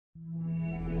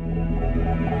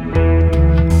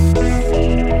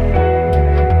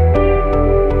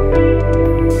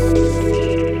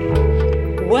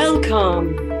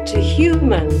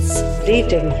humans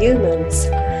leading humans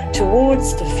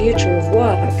towards the future of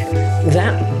work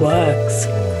that works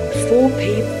for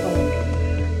people.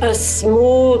 A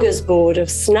smorgasbord of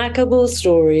snackable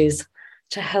stories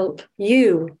to help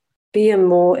you be a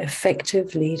more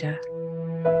effective leader.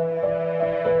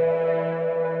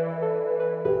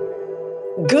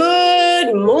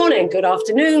 Good morning, good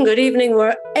afternoon, good evening,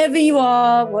 wherever you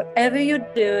are, whatever you're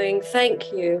doing.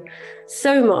 Thank you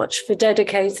so much for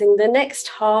dedicating the next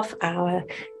half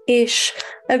hour-ish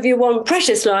of your one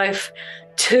precious life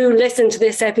to listen to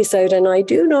this episode, and I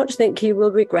do not think you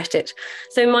will regret it.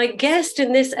 So my guest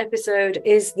in this episode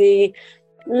is the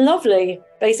lovely,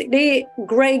 basically,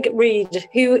 Greg Reid,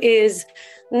 who is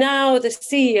now the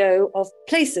CEO of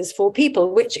Places for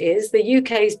People, which is the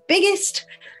UK's biggest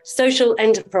social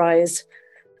enterprise,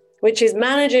 which is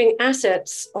managing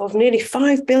assets of nearly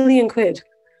 5 billion quid.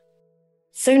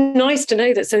 So nice to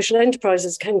know that social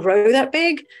enterprises can grow that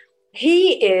big.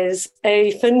 He is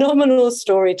a phenomenal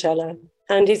storyteller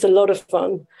and he's a lot of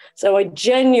fun. So I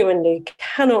genuinely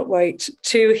cannot wait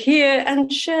to hear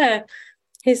and share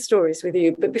his stories with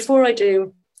you. But before I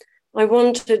do, I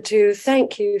wanted to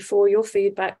thank you for your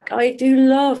feedback. I do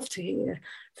love to hear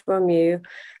from you.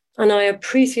 And I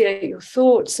appreciate your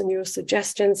thoughts and your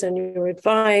suggestions and your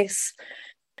advice.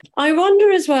 I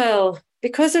wonder as well,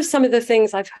 because of some of the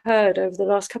things I've heard over the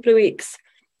last couple of weeks,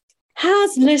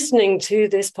 has listening to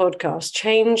this podcast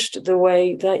changed the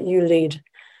way that you lead?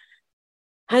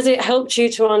 Has it helped you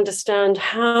to understand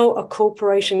how a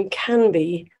corporation can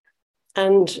be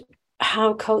and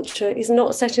how culture is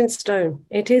not set in stone?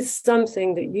 It is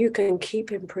something that you can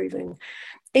keep improving.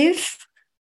 If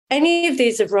any of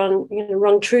these have rung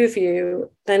true for you,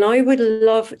 then I would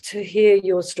love to hear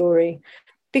your story,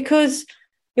 because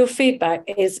your feedback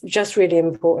is just really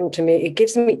important to me. It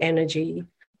gives me energy.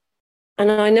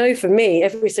 And I know for me,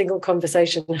 every single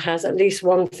conversation has at least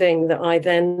one thing that I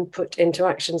then put into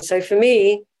action. So for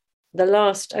me,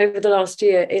 over the last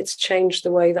year, it's changed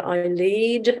the way that I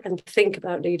lead and think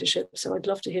about leadership. So I'd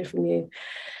love to hear from you.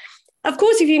 Of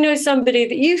course, if you know somebody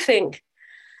that you think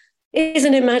is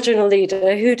an imaginal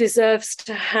leader who deserves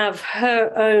to have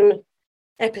her own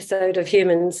episode of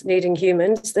Humans Leading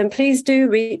Humans, then please do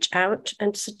reach out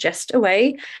and suggest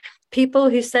away. People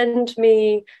who send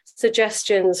me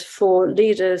suggestions for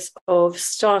leaders of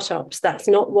startups, that's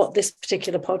not what this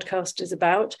particular podcast is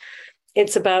about.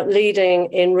 It's about leading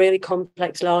in really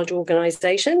complex, large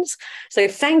organizations. So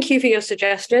thank you for your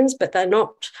suggestions, but they're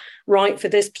not right for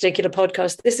this particular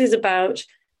podcast. This is about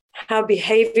how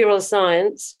behavioral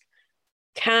science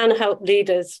can help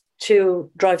leaders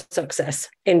to drive success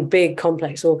in big,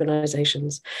 complex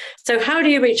organizations. So how do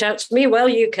you reach out to me? Well,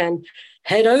 you can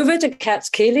head over to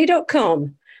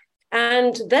katskeeley.com.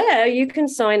 And there you can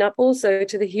sign up also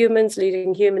to the Humans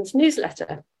Leading Humans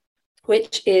newsletter,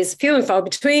 which is few and far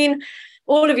between.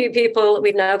 All of you people,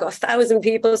 we've now got 1,000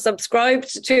 people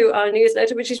subscribed to our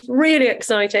newsletter, which is really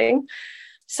exciting.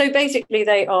 So basically,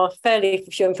 they are fairly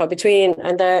few and far between,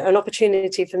 and they're an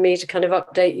opportunity for me to kind of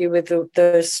update you with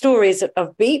the stories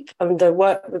of Beep and the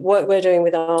work we're doing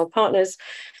with our partners.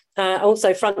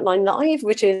 Also Frontline Live,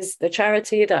 which is the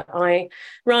charity that I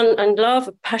run and love,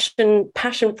 a passion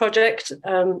project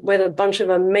with a bunch of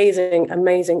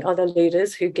amazing other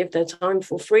leaders who give their time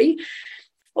for free.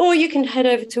 Or you can head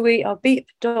over to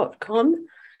wearebeep.com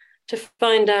to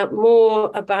find out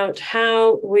more about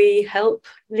how we help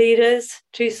leaders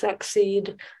to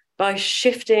succeed by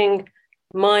shifting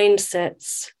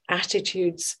mindsets,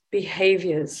 attitudes,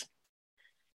 behaviors.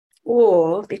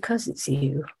 Or, because it's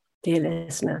you, dear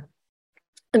listener,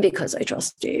 and because I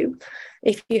trust you,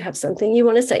 if you have something you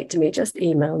want to say to me, just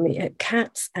email me at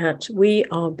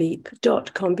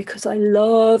cats@wearebeep.com, because I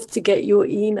love to get your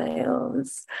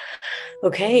emails.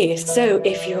 Okay, so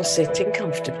if you're sitting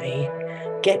comfortably,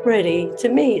 get ready to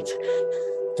meet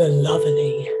the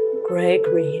lovely Greg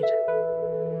Reid.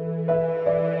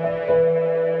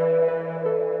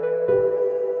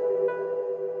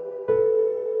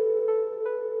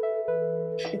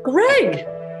 Greg,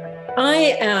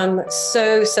 I am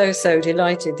so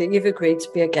delighted that you've agreed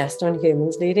to be a guest on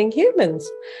Humans Leading Humans.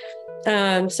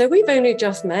 So we've only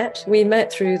just met. We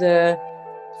met through the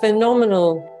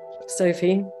phenomenal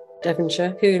Sophie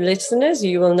Devonshire, who listeners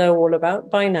you will know all about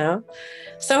by now.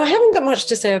 So I haven't got much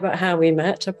to say about how we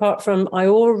met, apart from I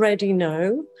already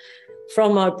know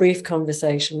from our brief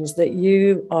conversations that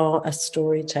you are a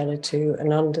storyteller too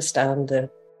and understand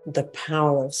the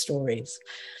power of stories.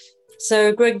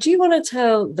 So, Greg, do you want to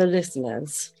tell the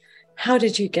listeners, how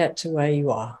did you get to where you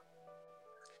are?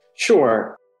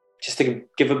 Sure. Just to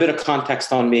give a bit of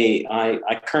context on me,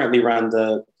 I currently run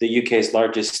the UK's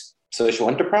largest social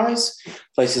enterprise,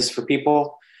 Places for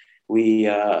People. We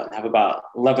have about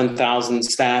 11,000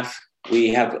 staff.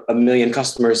 We have 1 million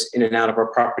customers in and out of our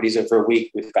properties over a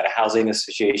week. We've got a housing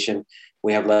association.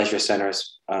 We have leisure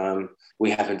centers.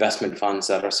 We have investment funds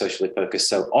that are socially focused.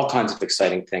 So all kinds of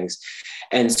exciting things.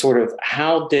 And sort of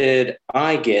how did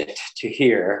I get to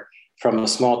here from a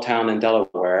small town in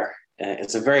Delaware?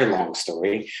 It's a very long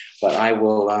story, but I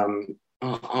will,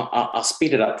 I'll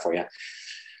speed it up for you.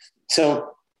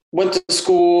 So went to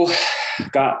school,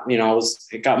 got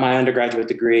my undergraduate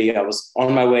degree. I was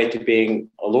on my way to being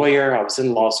a lawyer. I was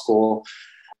in law school.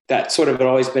 That sort of had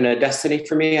always been a destiny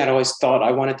for me. I'd always thought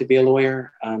I wanted to be a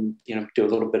lawyer, do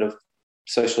a little bit of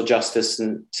social justice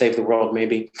and save the world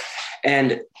maybe.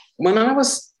 And when I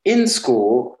was in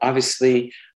school,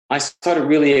 obviously, I started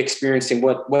really experiencing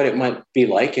what it might be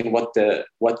like and what the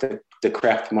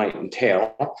craft might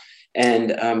entail.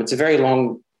 And it's a very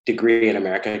long degree in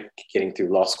America, getting through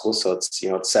law school. So it's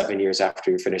 7 years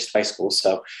after you finished high school.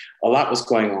 So a lot was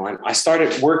going on. I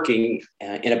started working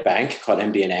in a bank called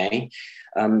MBNA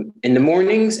in the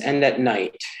mornings and at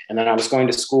night. And then I was going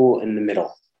to school in the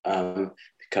middle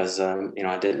because,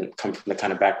 I didn't come from the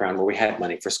kind of background where we had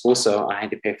money for school. So I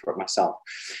had to pay for it myself.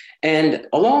 And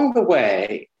along the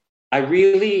way, I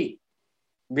really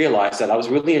realized that I was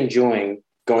really enjoying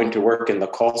going to work in the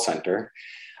call center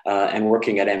and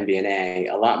working at MBNA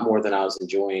a lot more than I was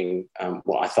enjoying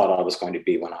what I thought I was going to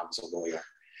be when I was a lawyer.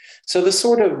 So the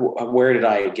sort of where did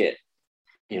I get,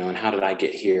 and how did I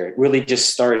get here? It really just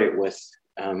started with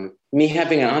me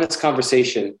having an honest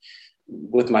conversation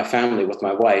with my family, with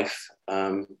my wife,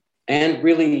 and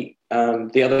really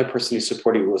the other person who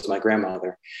supported me was my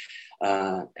grandmother,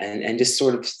 and just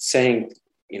sort of saying,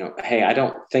 hey, I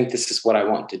don't think this is what I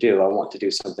want to do. I want to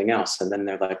do something else. And then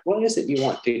they're like, what is it you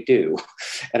want to do?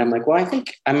 And I'm like, well, I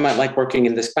think I might like working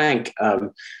in this bank.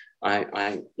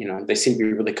 They seem to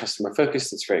be really customer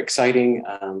focused. It's very exciting.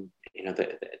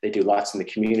 They do lots in the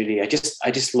community. I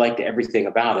just liked everything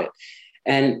about it.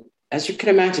 And as you can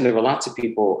imagine, there were lots of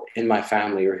people in my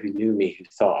family or who knew me who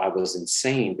thought I was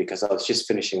insane because I was just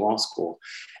finishing law school.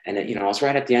 And, I was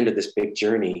right at the end of this big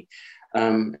journey.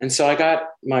 And so I got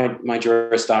my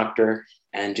Juris Doctor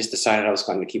and just decided I was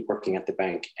going to keep working at the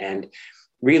bank. And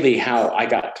really how I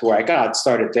got to where I got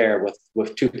started there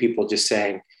with two people just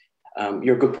saying,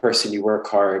 you're a good person, you work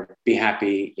hard, be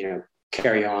happy,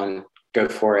 carry on, go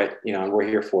for it, and we're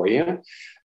here for you.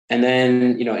 And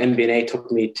then, MBNA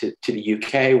took me to the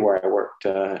UK where I worked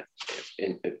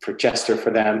for Chester for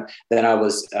them. Then I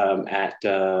was at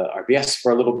RBS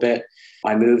for a little bit.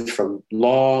 I moved from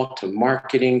law to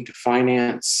marketing to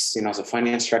finance. I was a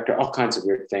finance director, all kinds of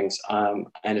weird things. I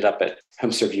ended up at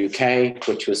HomeServe UK,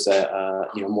 which was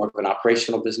more of an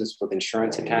operational business with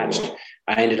insurance attached.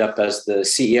 I ended up as the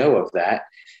CEO of that.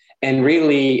 And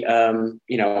really,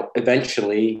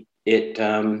 eventually it,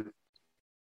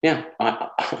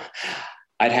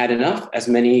 I'd had enough, as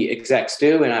many execs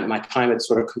do, and my time had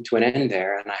sort of come to an end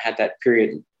there. And I had that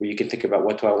period where you can think about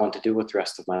what do I want to do with the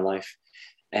rest of my life.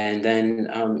 And then,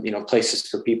 Places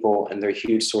for People and their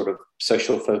huge sort of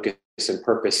social focus and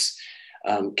purpose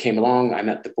came along. I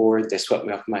met the board, they swept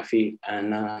me off my feet,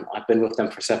 and I've been with them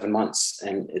for 7 months.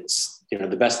 And it's,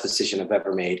 the best decision I've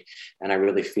ever made. And I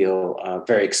really feel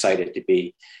very excited to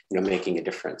be, making a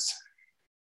difference.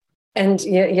 And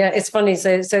yeah, it's funny.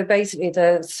 So basically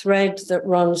the thread that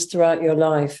runs throughout your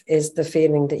life is the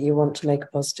feeling that you want to make a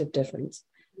positive difference.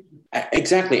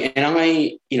 Exactly. And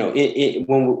I,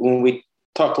 when we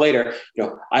talk later,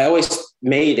 I always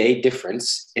made a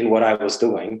difference in what I was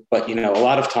doing. But, a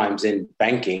lot of times in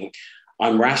banking,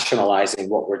 I'm rationalizing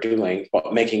what we're doing,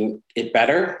 but making it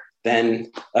better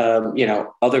than,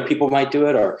 other people might do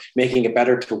it, or making it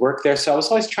better to work there. So I was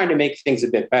always trying to make things a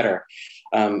bit better.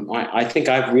 I think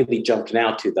I've really jumped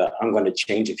now to I'm going to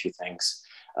change a few things,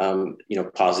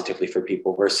 positively for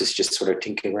people versus just sort of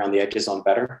tinkering around the edges on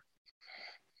better.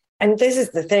 And this is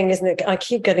the thing, isn't it? I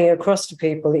keep getting across to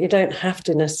people that you don't have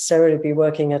to necessarily be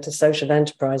working at a social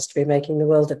enterprise to be making the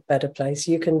world a better place.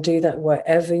 You can do that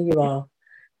wherever you are,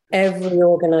 every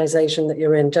organization that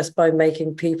you're in, just by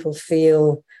making people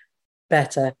feel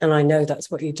better. And I know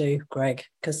that's what you do, Greg,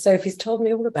 because Sophie's told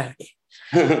me all about you.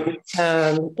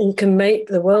 You can make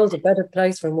the world a better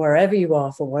place from wherever you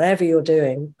are, for whatever you're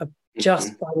doing,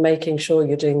 just by making sure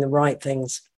you're doing the right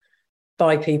things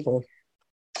by people.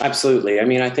 Absolutely. I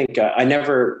mean, I think I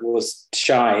never was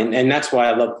shy, and that's why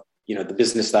I love, the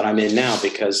business that I'm in now,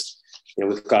 because,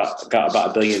 we've got about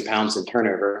 £1 billion in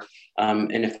turnover.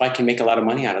 And if I can make a lot of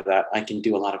money out of that, I can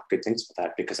do a lot of good things with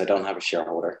that because I don't have a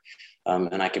shareholder,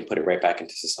 and I can put it right back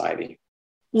into society.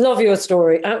 Love your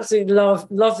story. Absolutely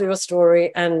love your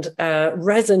story, and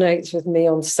resonates with me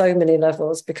on so many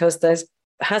levels, because there's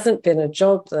hasn't been a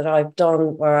job that I've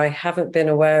done where I haven't been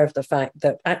aware of the fact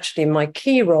that actually my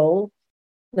key role,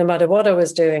 no matter what I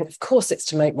was doing, of course, it's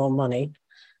to make more money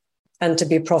and to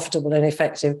be profitable and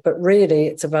effective. But really,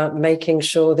 it's about making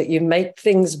sure that you make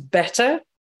things better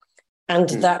and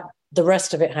that the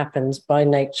rest of it happens by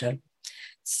nature.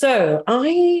 So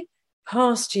I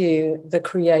passed you the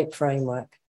CREATE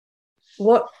framework.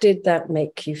 What did that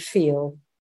make you feel?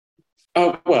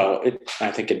 Oh, well,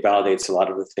 I think it validates a lot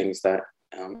of the things that,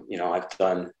 I've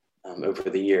done over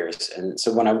the years. And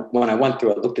so when I went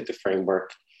through, I looked at the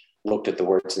framework, looked at the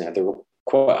words in there. There were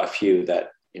quite a few that,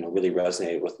 really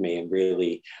resonated with me and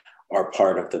really are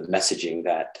part of the messaging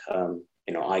that,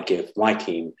 I give my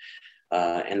team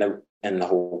and the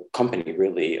whole company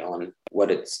really on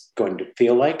what it's going to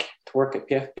feel like to work at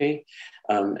PFP.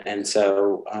 And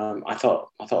so I thought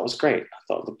it was great. I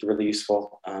thought it looked really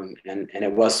useful. And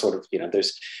it was sort of,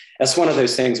 that's one of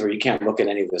those things where you can't look at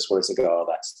any of those words and go,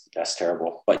 oh, that's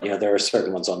terrible. But, there are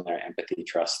certain ones on there: empathy,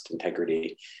 trust,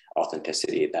 integrity,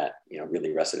 authenticity, that, really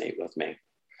resonate with me.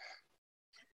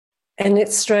 And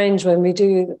it's strange when we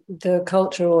do the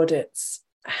culture audits,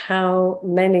 how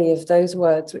many of those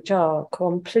words, which are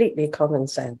completely common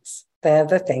sense, they're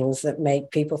the things that make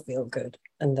people feel good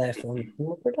and therefore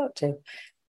more productive.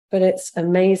 But it's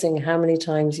amazing how many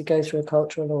times you go through a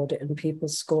cultural audit and people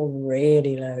score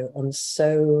really low on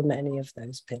so many of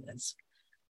those pillars.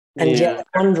 And yet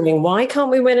wondering, why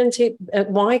can't we win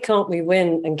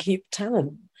and keep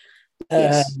talent?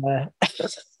 Yes.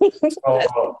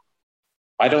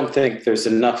 I don't think there's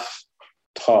enough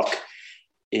talk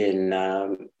in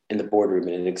the boardroom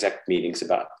and in exec meetings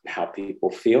about how people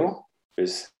feel.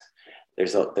 There's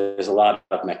a lot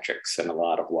of metrics and a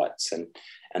lot of what's, and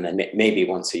then maybe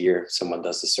once a year someone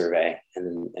does the survey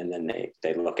and then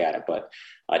they look at it. But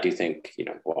I do think,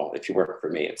 if you work for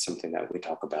me, it's something that we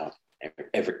talk about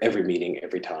every meeting,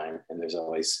 every time, and there's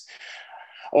always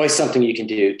something you can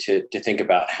do to think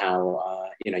about how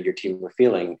your team are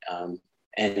feeling.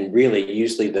 And really,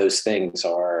 usually those things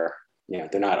are,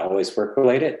 they're not always work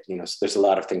related. So there's a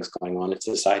lot of things going on in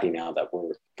society now that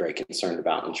we're very concerned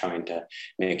about and trying to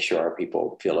make sure our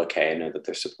people feel okay and know that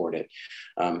they're supported.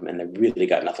 And they really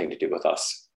got nothing to do with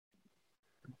us.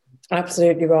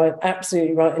 Absolutely right.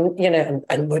 Absolutely right. And,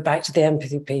 and we're back to the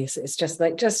empathy piece. It's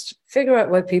just figure out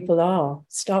where people are.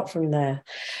 Start from there.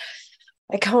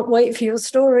 I can't wait for your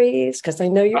stories because I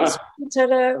know you're a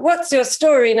storyteller. What's your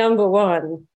story number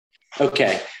one?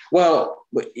 Okay. Well,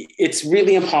 it's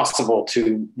really impossible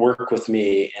to work with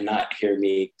me and not hear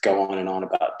me go on and on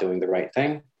about doing the right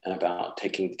thing and about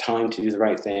taking the time to do the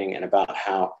right thing and about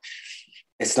how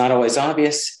it's not always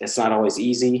obvious. It's not always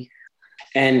easy.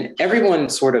 And everyone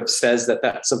sort of says that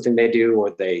that's something they do,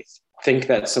 or they think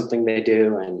that's something they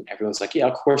do. And everyone's like, yeah,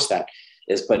 of course that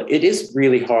is. But it is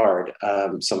really hard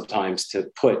sometimes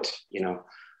to put,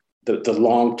 the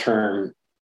long-term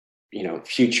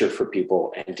future for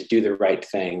people and to do the right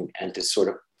thing and to sort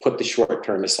of put the short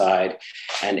term aside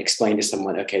and explain to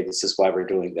someone, okay, this is why we're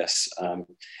doing this.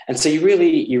 And so you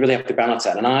really have to balance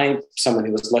that. And I'm someone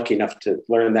who was lucky enough to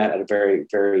learn that at a very,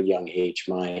 very young age.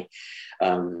 My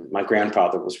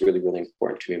grandfather was really, really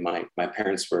important to me. My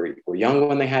parents were young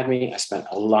when they had me. I spent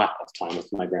a lot of time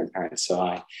with my grandparents. So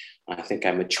I think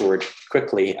I matured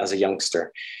quickly as a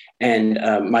youngster. And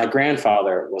my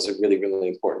grandfather was a really, really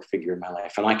important figure in my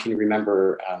life. And I can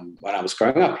remember when I was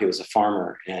growing up, he was a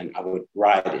farmer, and I would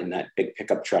ride in that big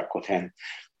pickup truck with him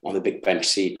on the big bench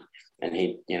seat. And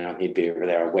he'd be over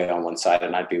there way on one side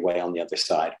and I'd be way on the other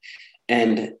side.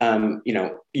 And,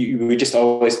 we were just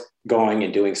always going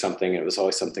and doing something. It was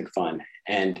always something fun.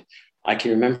 And I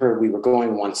can remember we were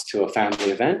going once to a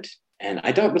family event, and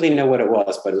I don't really know what it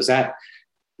was, but it was at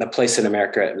a place in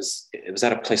America. It was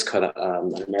at a place called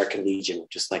an American Legion,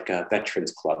 just like a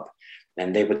veterans club.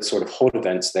 And they would sort of hold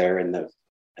events there and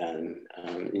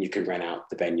you could rent out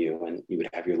the venue and you would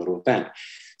have your little event.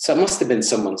 So it must have been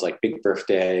someone's like big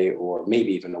birthday or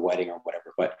maybe even a wedding or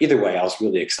whatever. But either way, I was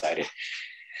really excited.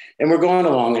 And we're going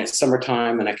along and it's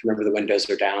summertime and I can remember the windows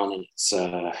are down and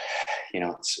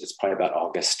it's, it's probably about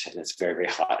August and it's very, very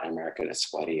hot in America and it's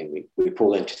sweaty. And we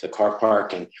pull into the car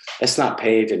park and it's not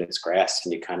paved and it's grass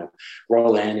and you kind of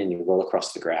roll in and you roll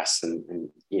across the grass and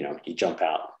you jump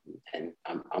out and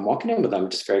I'm walking in with them,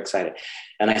 just very excited.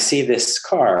 And I see this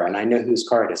car and I know whose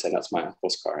car it is. I know it's my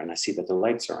uncle's car and I see that the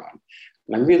lights are on.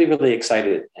 And I'm really, really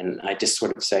excited. And I just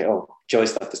sort of say, oh,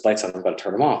 Joey's left his lights on, I'm going to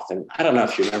turn them off. And I don't know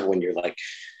if you remember when you're like,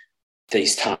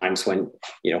 these times when,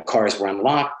 cars were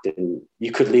unlocked and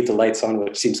you could leave the lights on,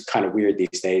 which seems kind of weird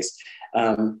these days.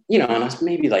 And I was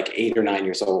maybe like 8 or 9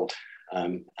 years old.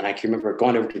 And I can remember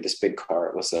going over to this big car.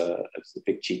 It was a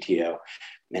big GTO,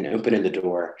 and opening the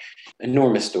door,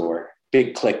 enormous door,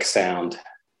 big click sound.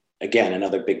 Again,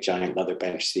 another big giant leather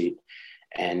bench seat.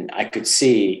 And I could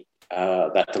see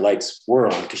that the lights were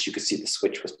on because you could see the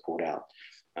switch was pulled out.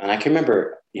 And I can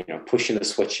remember, pushing the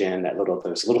switch in, there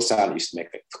was a little sound it used to make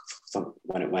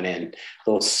when it went in, a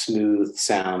little smooth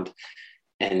sound,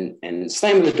 and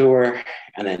slamming the door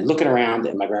and then looking around,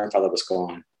 and my grandfather was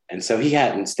gone. And so he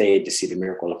hadn't stayed to see the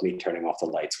miracle of me turning off the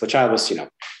lights, which I was,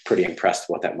 pretty impressed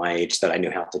with at my age that I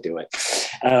knew how to do it.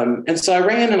 And so I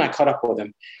ran and I caught up with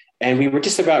him. And we were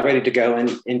just about ready to go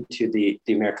into the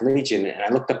American Legion. And I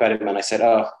looked up at him and I said,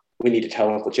 "Oh, we need to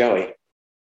tell Uncle Joey."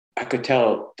 I could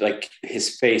tell, like,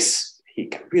 his face, he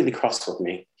got really cross with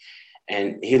me.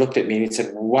 And he looked at me and he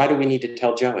said, "Why do we need to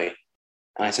tell Joey?"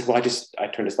 And I said, "Well, I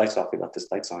turned his lights off. We left his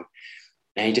lights on."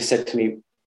 And he just said to me,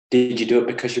 "Did you do it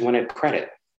because you wanted credit?"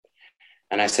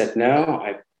 And I said,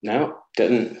 That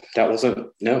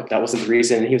wasn't the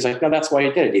reason. And he was like, "No, that's why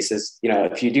you did it." He says,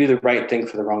 "If you do the right thing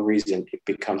for the wrong reason, it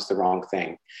becomes the wrong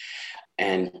thing.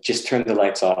 And just turn the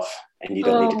lights off and you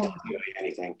don't need to tell Joey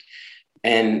anything."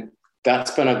 And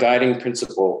that's been a guiding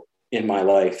principle in my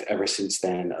life ever since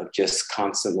then, of just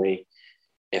constantly,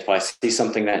 if I see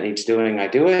something that needs doing, I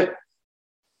do it.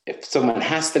 If someone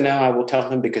has to know, I will tell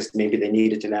them because maybe they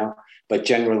needed to know, but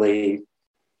generally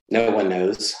no one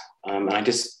knows. And I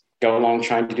just go along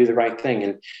trying to do the right thing.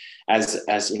 And as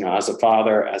a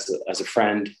father, as a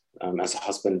friend, as a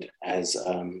husband, as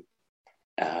an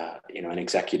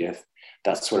executive,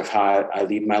 that's sort of how I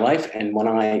lead my life. And when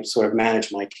I sort of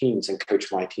manage my teams and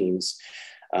coach my teams,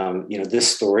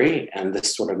 this story and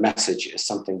this sort of message is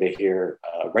something they hear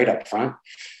right up front.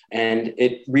 And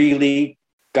it really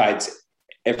guides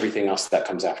everything else that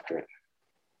comes after it.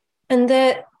 And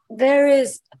there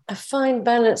is a fine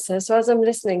balance there. So as I'm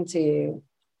listening to you,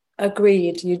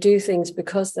 agreed, you do things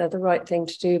because they're the right thing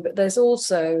to do, but there's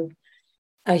also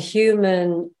a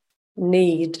human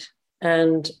need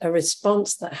and a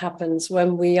response that happens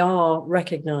when we are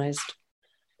recognized,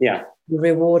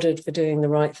 rewarded for doing the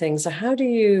right thing. So how do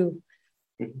you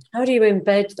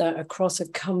embed that across a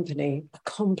company, a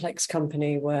complex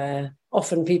company where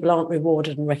often people aren't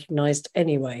rewarded and recognized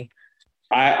anyway?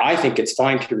 I think it's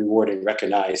fine to reward and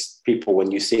recognize people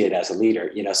when you see it as a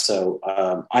leader, so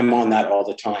I'm on that all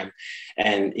the time.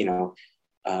 And,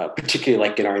 particularly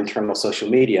like in our internal social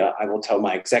media, I will tell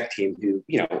my exec team who,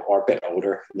 are a bit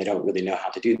older and they don't really know how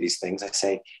to do these things. I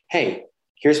say, "Hey,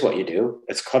 here's what you do.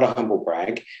 It's called a humble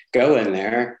brag. Go in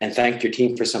there and thank your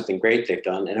team for something great they've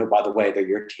done. And oh, by the way, they're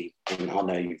your team, and I'll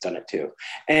know you've done it too."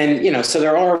 And, so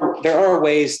there are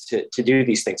ways to do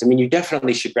these things. I mean, you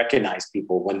definitely should recognize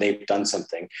people when they've done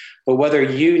something, but whether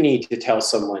you need to tell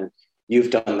someone you've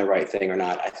done the right thing or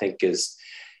not, I think is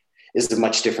a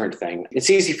much different thing. It's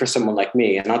easy for someone like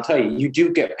me. And I'll tell you, you do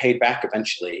get paid back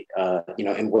eventually,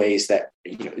 in ways that,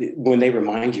 when they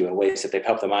remind you in ways that they've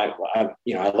helped them. I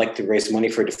like to raise money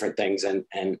for different things.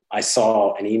 And I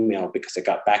saw an email because it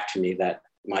got back to me that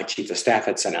my chief of staff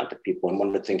had sent out to people. And one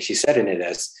of the things she said in it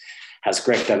is, "Has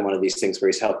Greg done one of these things where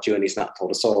he's helped you and he's not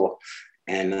told a soul?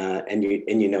 And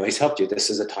he's helped you. This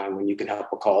is a time when you can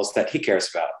help with cause that he cares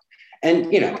about."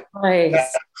 And,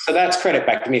 nice. So that's credit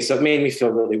back to me. So it made me feel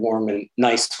really warm and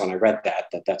nice when I read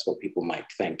that's what people might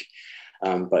think.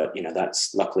 But,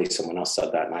 that's luckily someone else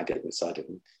said that and I didn't, so I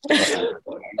didn't.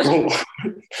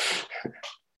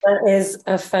 That is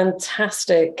a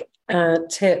fantastic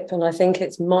tip. And I think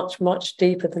it's much, much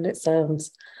deeper than it sounds.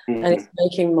 Mm-hmm. And it's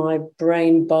making my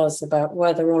brain buzz about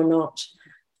whether or not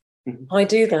I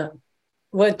do that.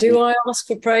 Well, do I ask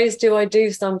for praise? Do I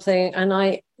do something? And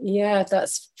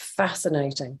that's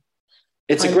fascinating.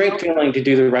 It's a great feeling to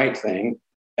do the right thing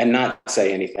and not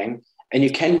say anything. And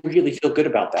you can really feel good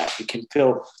about that. You can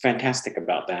feel fantastic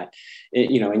about that,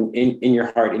 in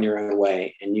your heart, in your own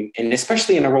way. And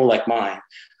especially in a role like mine,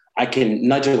 I can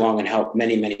nudge along and help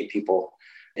many, many people.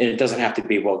 And it doesn't have to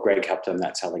be, well, Greg helped them.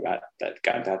 That's how they got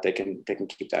that. They can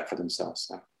keep that for themselves.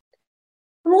 So.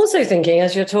 I'm also thinking,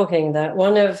 as you're talking, that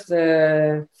one of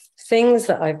the things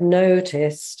that I've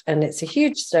noticed, and it's a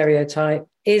huge stereotype,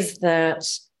 is that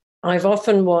I've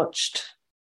often watched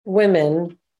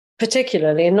women,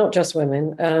 particularly, and not just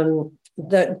women,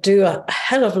 that do a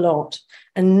hell of a lot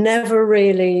and never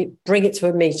really bring it to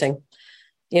a meeting.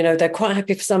 They're quite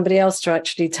happy for somebody else to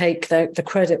actually take the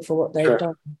credit for what they've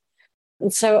done.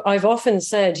 And so I've often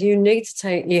said,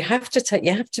 you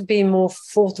have to be more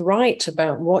forthright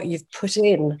about what you've put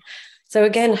in. So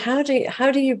again, how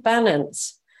do you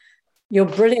balance your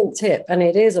brilliant tip, and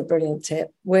it is a brilliant tip,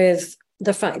 with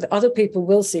the fact that other people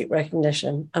will seek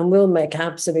recognition and will make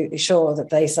absolutely sure that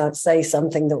they say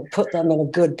something that will put them in a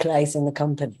good place in the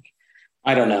company?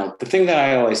 I don't know. The thing that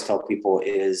I always tell people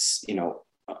is,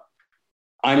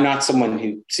 I'm not someone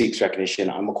who seeks recognition.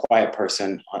 I'm a quiet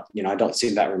person. I don't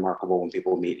seem that remarkable when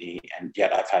people meet me. And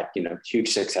yet I've had, huge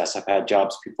success. I've had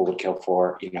jobs people would kill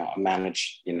for, I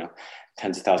manage,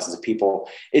 tens of thousands of people.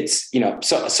 It's,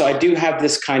 so I do have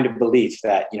this kind of belief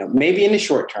that, maybe in the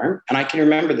short term, and I can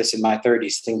remember this in my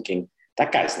 30s thinking,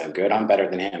 that guy's no good, I'm better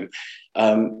than him.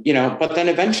 But then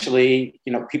eventually,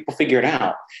 people figure it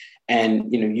out.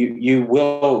 And you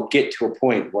will get to a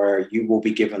point where you will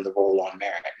be given the role on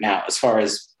merit. Now, as far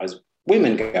as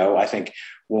women go, I think,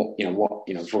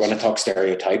 if we're going to talk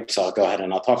stereotypes, I'll go ahead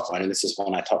and I'll talk one. And this is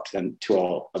one I talk to them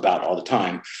about all the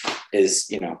time.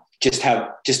 Is just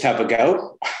have a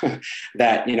go.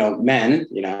 That men,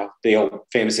 the old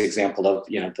famous example of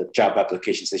the job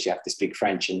application says you have to speak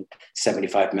French, and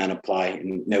 75 men apply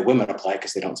and no women apply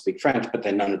because they don't speak French, but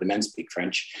then none of the men speak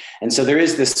French. And so there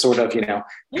is this sort of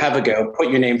have a go,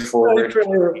 put your name forward,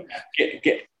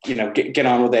 get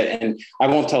on with it. And I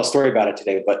won't tell a story about it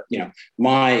today, but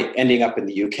my ending up in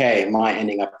the UK, my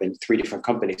ending up in 3 different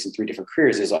companies and 3 different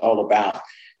careers is all about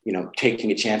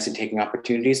taking a chance and taking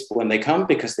opportunities when they come,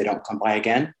 because they don't come by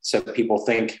again. So people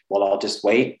think, well, I'll just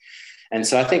wait. And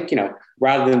so I think,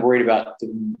 rather than worried about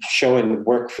showing the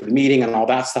work for the meeting and all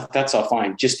that stuff, that's all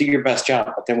fine. Just do your best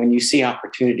job. But then when you see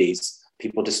opportunities,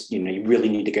 people just, you really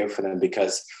need to go for them,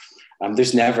 because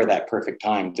there's never that perfect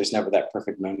time. There's never that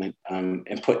perfect moment. And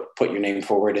put your name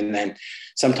forward. And then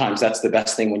sometimes that's the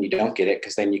best thing when you don't get it,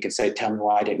 because then you can say, tell me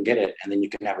why I didn't get it. And then you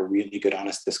can have a really good,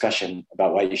 honest discussion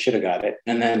about why you should have got it.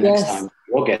 And then next time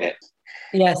you'll get it.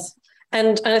 Yes.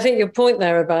 And I think your point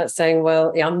there about saying,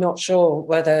 well, I'm not sure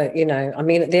whether, at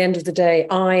the end of the day,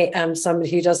 I am somebody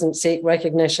who doesn't seek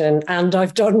recognition and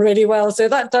I've done really well. So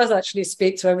that does actually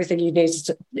speak to everything you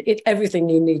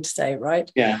need to say,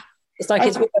 right? Yeah. It's like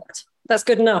it's worked. That's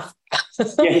good enough.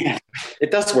 Yeah,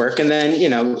 it does work. And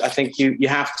then, I think you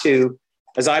have to,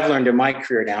 as I've learned in my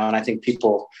career now, and I think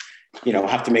people,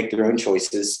 have to make their own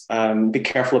choices. Be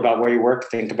careful about where you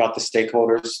work. Think about the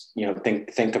stakeholders,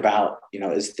 think about,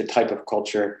 is the type of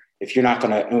culture, if you're not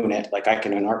going to own it, like I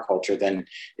can own our culture, then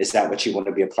is that what you want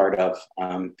to be a part of?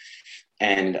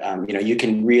 You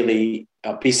can really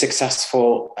be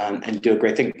successful and do a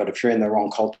great thing. But if you're in the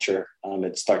wrong culture,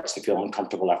 it starts to feel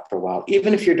uncomfortable after a while.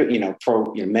 Even if you're,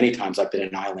 many times I've been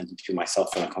an island to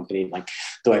myself in a company, like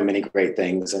doing many great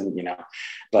things. And,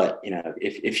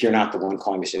 if you're not the one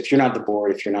calling the shots, if you're not the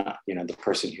board, if you're not, the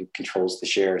person who controls the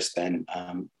shares, then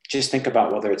just think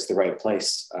about whether it's the right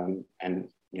place.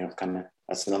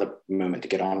 That's another moment to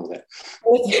get on with it.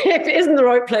 If it isn't the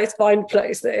right place, find a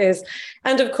place that is.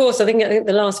 And of course, I think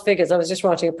the last figures, I was just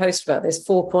writing a post about this,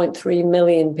 4.3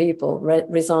 million people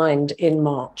resigned in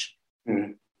March.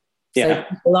 Mm. Yeah. So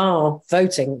people are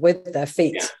voting with their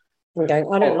feet and going,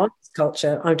 I don't like this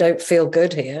culture. I don't feel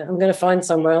good here. I'm going to find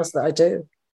somewhere else that I do.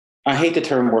 I hate the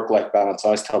term work-life balance. I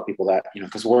always tell people that,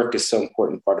 because work is so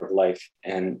important part of life,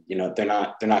 and, they're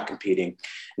not competing,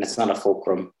 and it's not a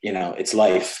fulcrum, it's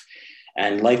life.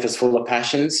 And life is full of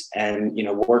passions, and,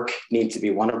 work needs to be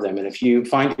one of them. And if you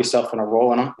find yourself in a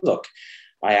role, and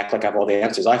I act like I have all the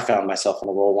answers. I found myself in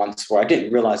a role once where I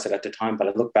didn't realize it at the time, but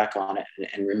I look back on it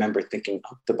and remember thinking,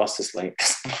 oh, the bus is late.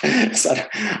 So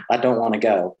I don't want to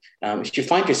go. If you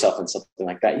find yourself in something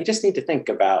like that, you just need to think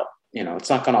about, it's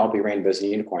not going to all be rainbows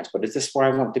and unicorns, but is this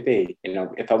where I want to be?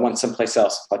 If I went someplace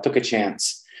else, if I took a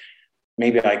chance,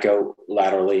 maybe I go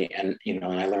laterally and, and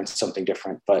I learn something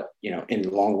different, but, in the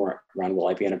long run, will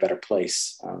I be in a better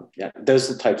place? Those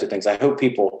are the types of things. I hope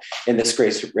people in this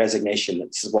great resignation,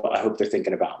 this is what I hope they're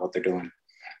thinking about, what they're doing.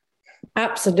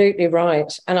 Absolutely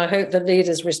right. And I hope the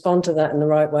leaders respond to that in the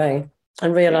right way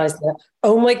and realize that,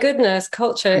 oh my goodness,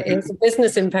 culture is a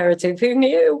business imperative. Who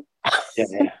knew?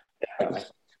 Yeah, definitely.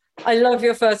 I love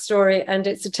your first story, and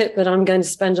it's a tip that I'm going to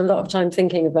spend a lot of time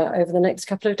thinking about over the next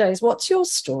couple of days. What's your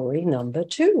story number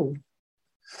 2?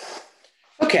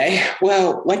 Okay,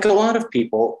 well, like a lot of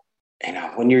people,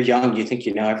 when you're young, you think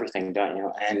you know everything, don't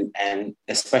you? And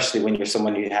especially when you're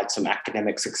someone who had some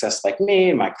academic success like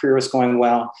me, my career was going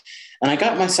well. And I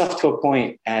got myself to a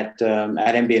point at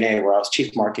MBNA where I was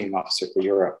chief marketing officer for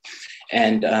Europe.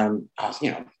 And I was,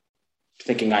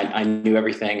 thinking I knew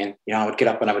everything, and I would get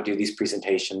up and I would do these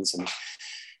presentations. And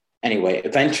anyway,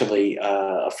 eventually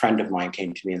a friend of mine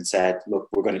came to me and said, look,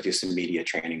 we're going to do some media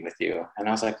training with you. And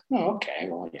I was like, oh, okay,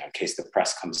 well, in case the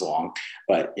press comes along.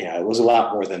 But it was a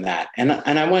lot more than that. And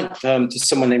I went to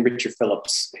someone named Richard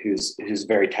Phillips, who's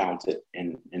very talented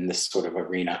in this sort of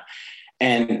arena.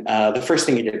 And the first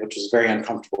thing he did, which was very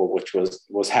uncomfortable, which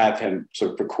was have him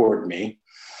sort of record me.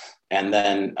 And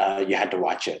then you had to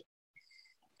watch it.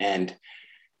 And,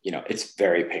 it's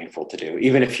very painful to do.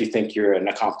 Even if you think you're an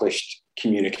accomplished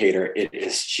communicator, it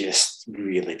is just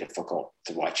really difficult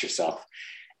to watch yourself.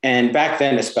 And back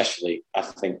then, especially, I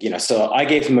think, so I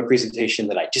gave him a presentation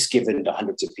that I just given to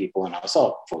hundreds of people, and I was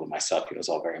all full of myself. It was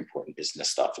all very important business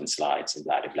stuff and slides and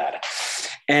blah, blah, blah.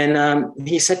 And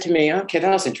he said to me, okay, that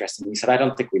was interesting. He said, I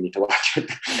don't think we need to watch it.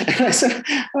 And I said,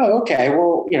 oh, okay,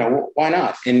 well, why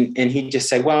not? And he just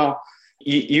said, well,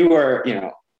 you are,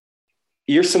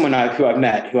 you're someone who I've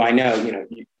met, who I know,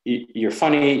 you're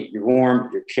funny, you're warm,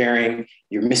 you're caring,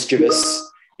 you're mischievous.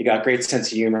 You got a great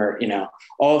sense of humor,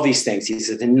 all of these things. He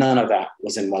said, and none of that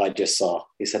was in what I just saw.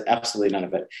 He said, absolutely none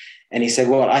of it. And he said,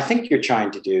 well, what I think you're trying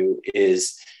to do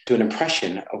is do an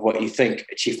impression of what you think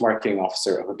a chief marketing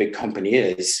officer of a big company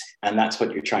is. And that's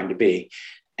what you're trying to be.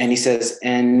 And he says,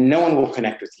 and no one will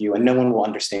connect with you and no one will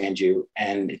understand you.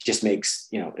 And it just makes,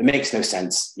 it makes no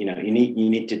sense. You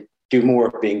need to do more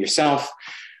of being yourself.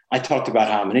 I talked about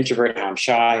how I'm an introvert, how I'm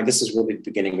shy. And this is really the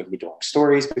beginning of me doing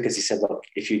stories, because he said, look,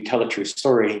 if you tell a true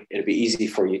story, it'll be easy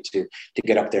for you to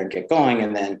get up there and get going.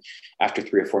 And then after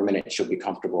 3 or 4 minutes, you'll be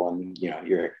comfortable and,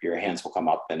 your hands will come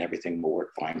up and everything will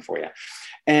work fine for you.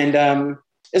 And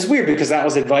it's weird because that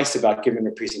was advice about giving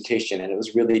a presentation. And it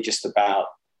was really just about,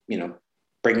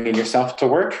 bringing yourself to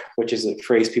work, which is a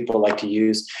phrase people like to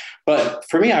use. But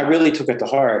for me, I really took it to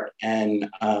heart. And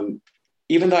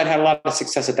even though I'd had a lot of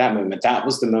success at that moment, that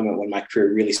was the moment when my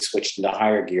career really switched into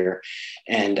higher gear.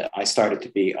 And I started to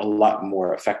be a lot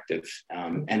more effective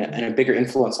and a bigger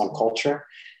influence on culture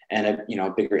and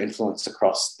a bigger influence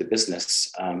across the business.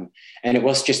 And it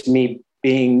was just me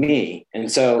being me.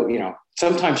 And so,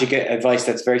 sometimes you get advice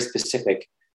that's very specific,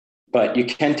 but you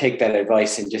can take that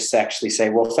advice and just actually say,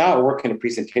 well, if that will work in a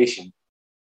presentation,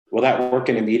 will that work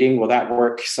in a meeting? Will that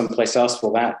work someplace else?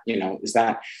 Will that, is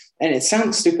that? And it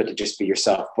sounds stupid to just be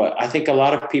yourself, but I think a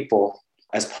lot of people,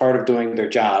 as part of doing their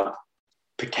job,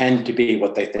 pretend to be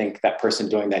what they think that person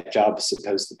doing that job is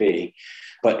supposed to be.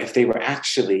 But if they were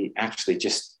actually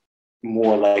just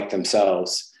more like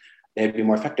themselves, they'd be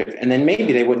more effective. And then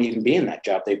maybe they wouldn't even be in that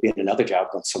job. They'd be in another job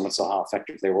when someone saw how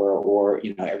effective they were, or,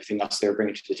 everything else they were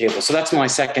bringing to the table. So that's my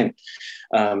second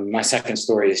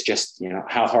story is just,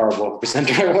 how horrible a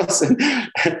presenter I was.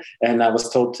 And I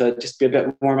was told to just be a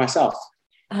bit more myself.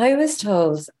 I was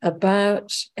told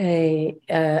about a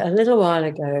little while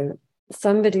ago,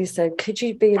 somebody said, could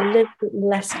you be a little bit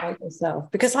less like yourself?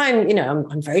 Because I'm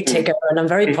very Tigger and I'm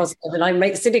very positive and I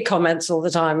make silly comments all the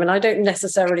time. And I don't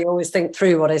necessarily always think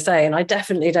through what I say. And I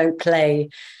definitely don't play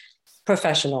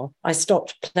professional. I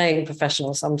stopped playing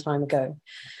professional some time ago.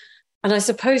 And I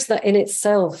suppose that in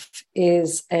itself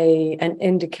is an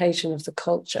indication of the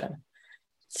culture.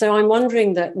 So I'm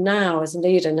wondering that now as a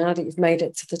leader, now that you've made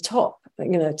it to the top,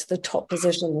 to the top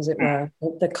position, as it were,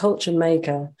 the culture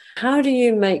maker, how do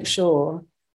you make sure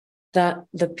that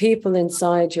the people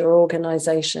inside your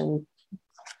organization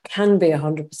can be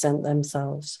 100%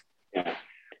 themselves? Yeah.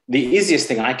 The easiest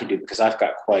thing I can do, because I've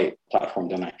got quite a platform,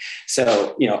 don't I?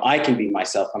 So, I can be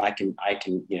myself and I can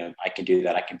do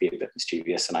that. I can be a bit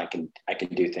mischievous and I can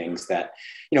do things that,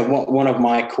 one of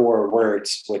my core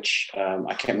words, which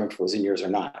I can't remember if it was in yours or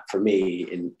not, for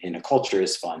me in a culture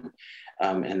is fun.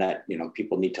 And that,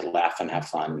 people need to laugh and have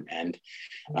fun. And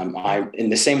I, in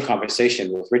the same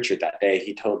conversation with Richard that day,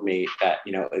 he told me that,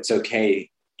 it's okay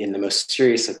in the most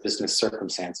serious of business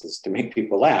circumstances to make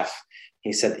people laugh.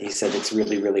 He said it's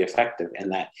really, really effective,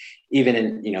 and that even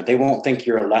in, they won't think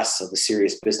you're less of a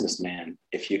serious businessman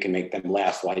if you can make them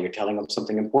laugh while you're telling them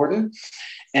something important.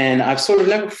 And I've sort of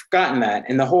never forgotten that.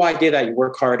 And the whole idea that you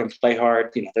work hard and play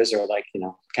hard, those are like,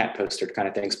 cat poster kind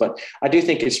of things. But I do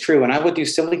think it's true. And I would do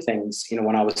silly things,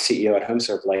 when I was CEO at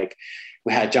HomeServe, like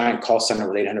we had a giant call center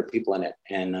with 800 people in it.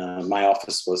 And my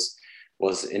office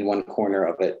was in one corner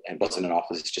of it. It wasn't an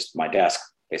office, it's just my desk,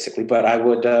 basically. But I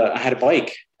had a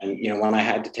bike. And, when I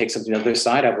had to take something to the other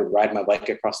side, I would ride my bike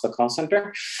across the call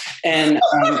center. And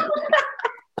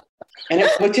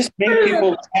it would just make people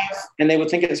laugh and they would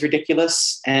think it was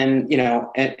ridiculous. And,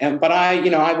 but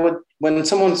I would, when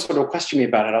someone sort of questioned me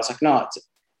about it, I was like, no,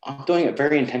 I'm doing it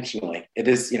very intentionally. It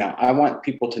is, I want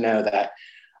people to know that,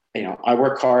 I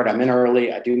work hard, I'm in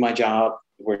early, I do my job,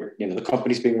 the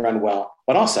company's being run well,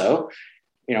 but also,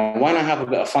 why not have a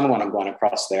bit of fun when I'm going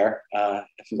across there?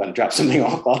 If I'm going to drop something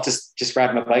off, I'll just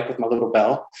ride my bike with my little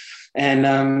bell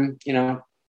and,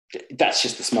 that's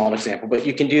just a small example, but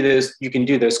you can do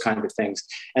those kind of things.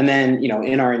 And then,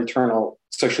 in our internal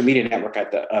social media network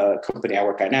at the company I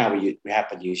work at now, we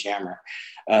happen to use Yammer.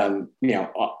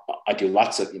 I do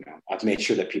lots of, I've made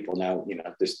sure that people know,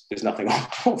 there's nothing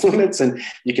off limits, and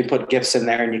you can put GIFs in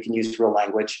there, and you can use real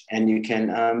language, and you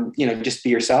can, just be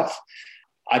yourself.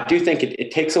 I do think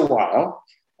it takes a while,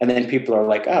 and then people are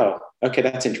like, oh, okay,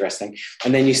 that's interesting.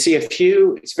 And then you see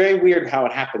it's very weird how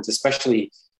it happens,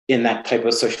 especially in that type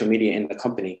of social media in the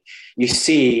company. You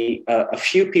see a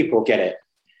few people get it,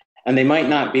 and they might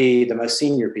not be the most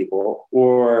senior people,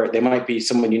 or they might be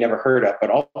someone you never heard of, but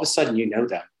all of a sudden you know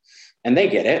them, and they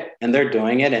get it, and they're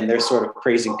doing it, and they're sort of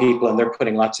praising people, and they're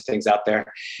putting lots of things out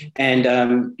there. And,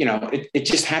 it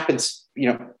just happens,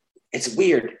 it's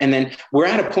weird. And then we're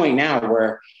at a point now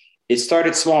where it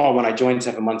started small when I joined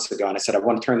 7 months ago, and I said, I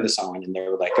want to turn this on. And they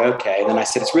were like, okay. And then I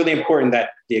said, it's really important that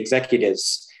the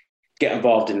executives get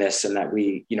involved in this, and that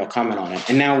we, comment on it.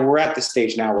 And now we're at the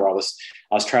stage now where I was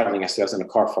traveling. I was in a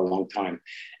car for a long time,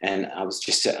 and I was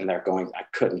just sitting there going, I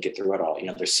couldn't get through it all.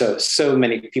 There's so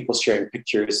many people sharing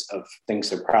pictures of things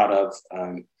they're proud of,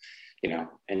 and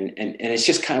it's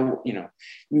just kind of,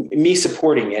 me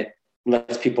supporting it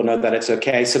lets people know that it's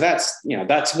okay. So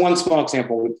that's one small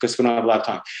example, because we don't have a lot of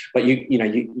time, but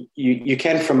you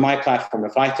can, from my platform,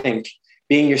 if I think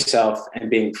being yourself and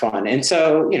being fun. And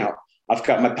so, I've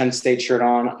got my Penn State shirt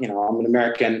on. I'm an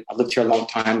American. I've lived here a long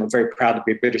time. I'm very proud to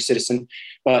be a British citizen,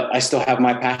 but I still have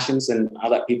my passions, and I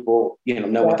let people,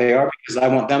 know what they are, because I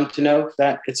want them to know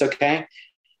that it's okay.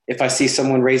 If I see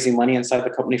someone raising money inside the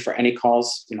company for any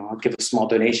cause, I'll give a small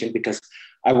donation, because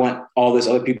I want all those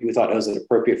other people who thought it was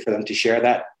inappropriate for them to share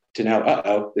that to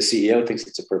know, the CEO thinks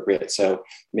it's appropriate. So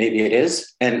maybe it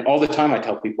is. And all the time I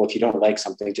tell people, if you don't like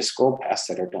something, just scroll past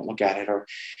it, or don't look at it, or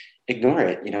ignore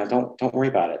it. Don't worry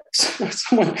about it.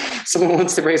 Someone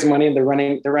wants to raise money, and they're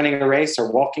running a race,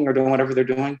 or walking, or doing whatever they're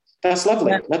doing. That's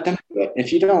lovely. Yeah. Let them do it.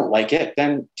 If you don't like it,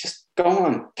 then just go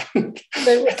on.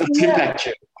 Impact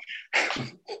you.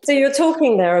 So you're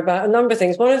talking there about a number of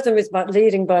things. One of them is about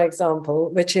leading by example,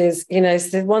 which is,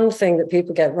 it's the one thing that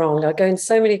people get wrong. I go in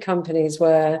so many companies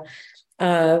where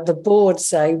the board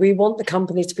say, we want the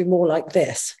company to be more like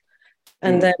this.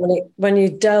 And then when you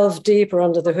delve deeper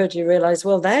under the hood, you realize,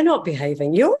 well, they're not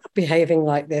behaving. You're not behaving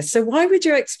like this. So why would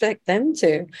you expect them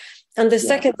to? And the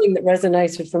second thing that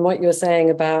resonated from what you were saying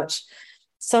about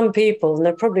some people, and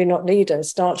they're probably not leaders,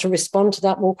 start to respond to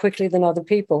that more quickly than other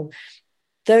people.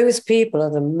 Those people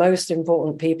are the most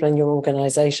important people in your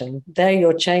organization. They're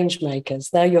your change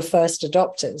makers. They're your first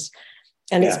adopters.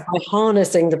 And it's by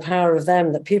harnessing the power of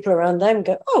them that people around them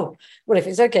go, oh, well, if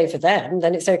it's okay for them,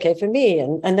 then it's okay for me.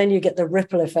 And then you get the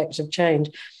ripple effect of change.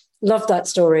 Love that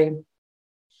story.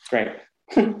 Great.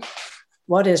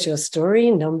 What is your story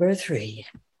number 3?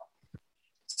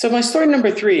 So my story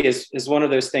number 3 is one of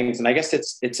those things. And I guess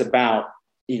it's about,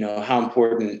 how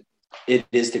important it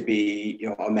is to be,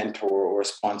 a mentor or a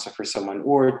sponsor for someone,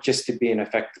 or just to be an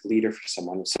effective leader for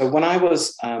someone. So when I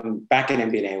was back in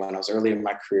MBA, when I was early in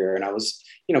my career, and I was,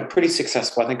 pretty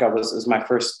successful. I think it was my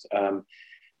first,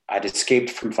 I'd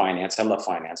escaped from finance. I love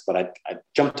finance, but I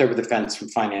jumped over the fence from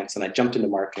finance, and I jumped into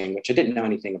marketing, which I didn't know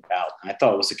anything about. I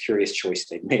thought it was a curious choice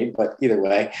they'd made, but either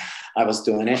way, I was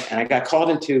doing it. And I got called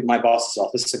into my boss's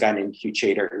office, a guy named Hugh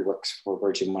Chater, who works for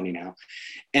Virgin Money now.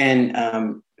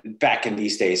 And back in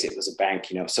these days, it was a bank,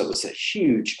 so it was a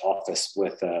huge office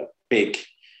with big,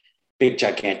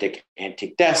 gigantic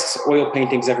antique desks, oil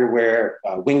paintings everywhere,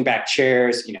 wingback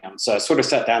chairs, So I sort of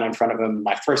sat down in front of him.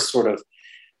 My first sort of,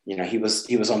 he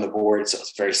was on the board, so it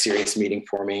was a very serious meeting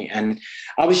for me. And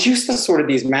I was used to sort of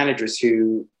these managers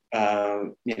who,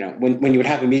 when you would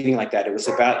have a meeting like that, it was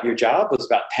about your job, it was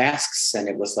about tasks, and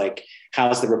it was like,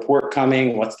 how's the report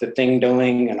coming? What's the thing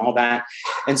doing? And all that.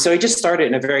 And so he just started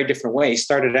in a very different way. He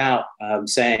started out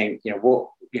saying,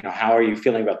 how are you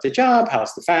feeling about the job?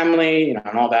 How's the family?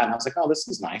 And all that. And I was like, oh, this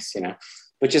is nice,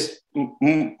 but just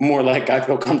more like I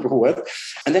feel comfortable with.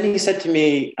 And then he said to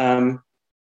me,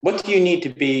 what do you need to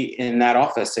be in that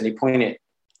office? And he pointed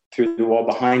through the wall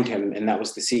behind him, and that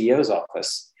was the CEO's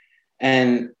office.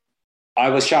 And I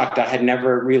was shocked. I was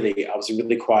a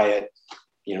really quiet,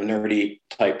 nerdy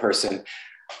type person.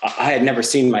 I had never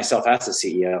seen myself as a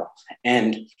CEO,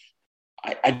 and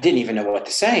I didn't even know what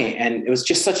to say. And it was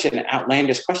just such an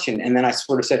outlandish question. And then I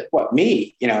sort of said, what,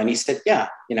 me? And he said, yeah,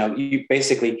 you've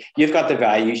got the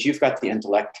values, you've got the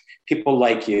intellect, people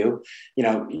like you,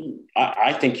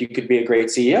 I think you could be a great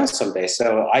CEO someday.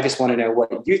 So I just want to know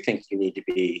what you think you need to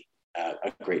be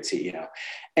a great CEO.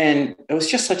 And it was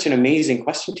just such an amazing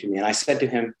question to me. And I said to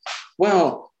him,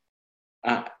 well,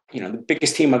 the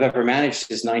biggest team I've ever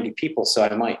managed is 90 people. So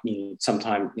I might need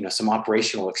sometime, some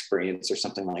operational experience or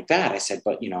something like that. I said,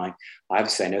 but,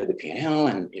 obviously I know the P&L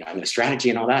and, I know strategy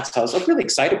and all that. So I was really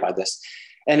excited by this.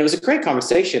 And it was a great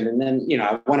conversation. And then,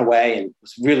 I went away and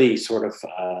was really sort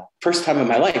of first time in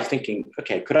my life thinking,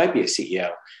 okay, could I be a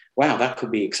CEO? Wow, that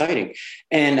could be exciting.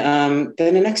 And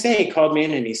then the next day he called me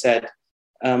in and he said,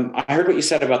 I heard what you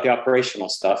said about the operational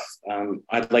stuff.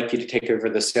 I'd like you to take over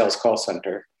the sales call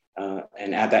center.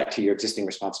 And add that to your existing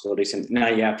responsibilities. And now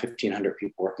you have 1,500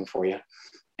 people working for you.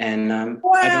 And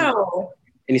wow.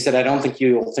 And he said, I don't think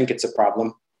you'll think it's a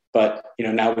problem, but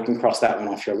now we can cross that one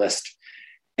off your list.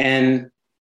 And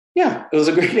yeah, it was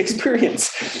a great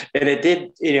experience. And it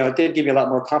did give me a lot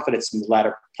more confidence in the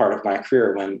latter part of my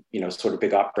career when, sort of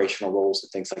big operational roles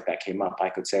and things like that came up. I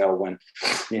could say, oh, when,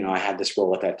 I had this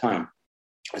role at that time.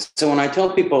 So when I tell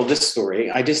people this story,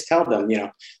 I just tell them,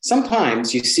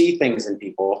 sometimes you see things in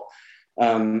people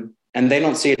and they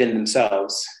don't see it in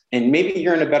themselves. And maybe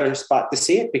you're in a better spot to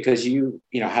see it because you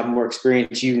have more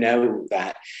experience,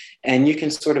 that. And you can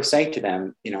sort of say to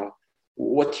them,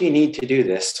 what do you need to do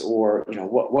this? Or,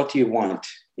 what do you want,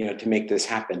 to make this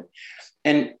happen?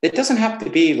 And it doesn't have to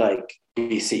be like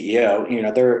be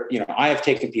CEO. I have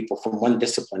taken people from one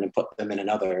discipline and put them in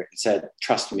another and said,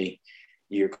 trust me,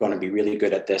 you're going to be really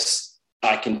good at this.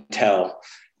 I can tell,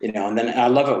 and then I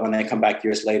love it when they come back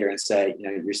years later and say,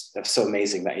 you're so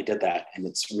amazing that you did that. And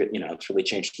it's really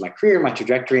changed my career, my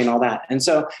trajectory and all that. And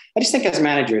so I just think as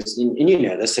managers, and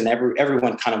this, and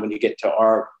everyone kind of, when you get to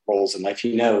our roles in life,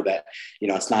 that,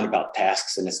 it's not about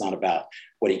tasks and it's not about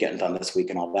what are you getting done this week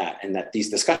and all that. And that these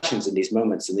discussions and these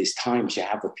moments and these times you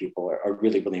have with people are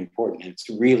really, really important. And it's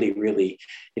really, really,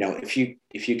 if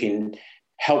you can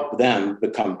help them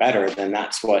become better, then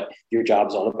that's what your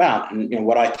job's all about. And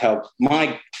what I tell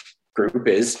my group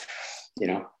is,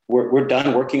 we're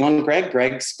done working on Greg.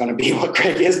 Greg's going to be what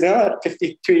Greg is now at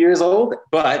 52 years old,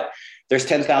 but there's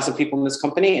 10,000 people in this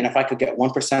company. And if I could get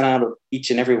 1% out of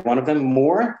each and every one of them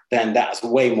more, then that's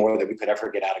way more than we could ever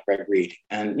get out of Greg Reid.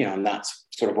 And, and that's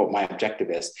sort of what my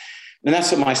objective is. And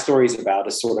that's what my story is about,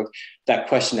 is sort of that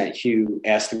question that Hugh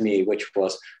asked me, which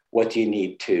was, what do you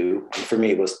need to, and for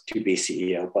me it was to be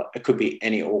CEO, but it could be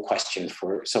any old question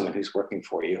for someone who's working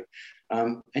for you.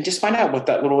 And just find out what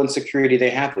that little insecurity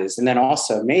they have is. And then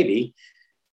also maybe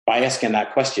by asking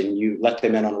that question, you let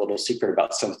them in on a little secret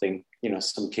about something,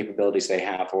 some capabilities they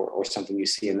have or something you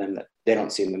see in them that they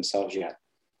don't see in themselves yet.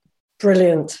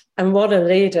 Brilliant. And what a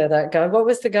leader, that guy. What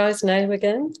was the guy's name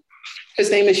again? His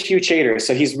name is Hugh Chater.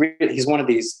 So he's one of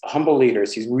these humble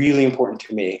leaders. He's really important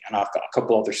to me. And I've got a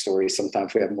couple other stories sometime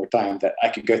if we have more time that I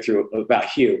could go through about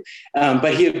Hugh.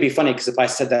 But he would be funny because if I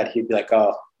said that, he'd be like,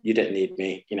 oh, you didn't need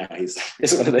me. He's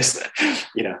one of those,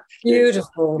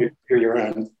 Beautiful. You're your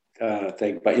own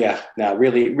thing. But yeah, no,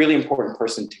 really, really important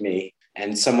person to me.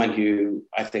 And someone who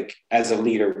I think as a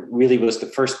leader really was the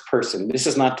first person. This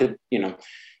is not to,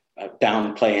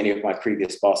 downplay any of my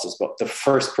previous bosses, but the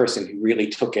first person who really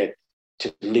took it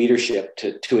to leadership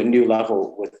to a new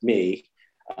level with me,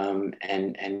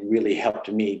 and really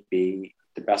helped me be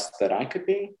the best that I could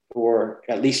be, or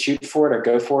at least shoot for it or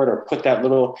go for it, or put that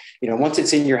little, once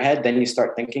it's in your head, then you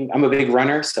start thinking. I'm a big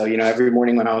runner. So, every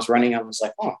morning when I was running, I was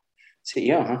like, oh,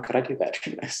 CEO, huh? Could I do that?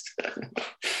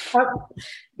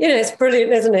 It's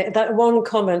brilliant, isn't it? That one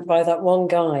comment by that one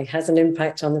guy has an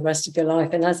impact on the rest of your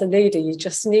life. And as a leader, you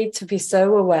just need to be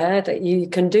so aware that you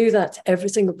can do that to every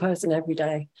single person every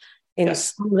day in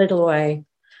some little way.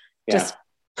 Yeah. Just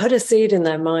put a seed in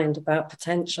their mind about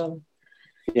potential.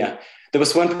 Yeah. There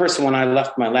was one person when I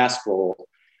left my last role,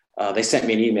 they sent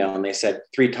me an email and they said,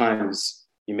 3 times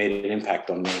you made an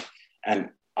impact on me. And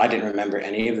I didn't remember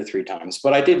any of the 3 times,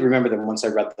 but I did remember them once I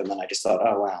read them, and I just thought,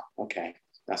 oh, wow, okay,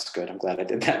 that's good. I'm glad I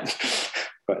did that.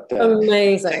 But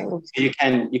amazing. You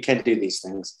can do these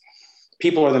things.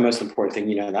 People are the most important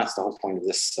thing, that's the whole point of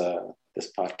this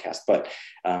podcast. But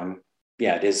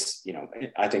it is,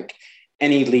 I think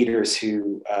any leaders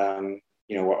who,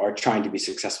 are trying to be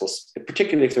successful,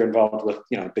 particularly if they're involved with,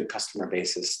 big customer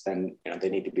bases, then, they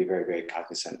need to be very, very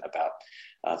cognizant about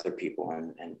their people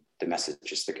and the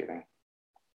messages they're giving.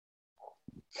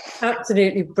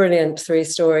 Absolutely brilliant 3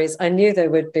 stories. I knew there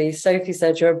would be. Sophie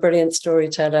said you're a brilliant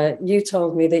storyteller. You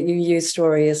told me that you use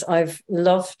stories. I've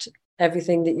loved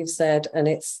everything that you've said, and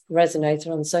it's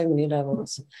resonated on so many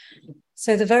levels.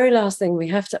 So the very last thing we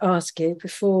have to ask you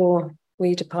before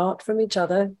we depart from each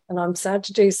other, and I'm sad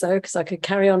to do so because I could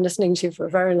carry on listening to you for a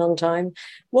very long time,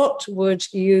 what would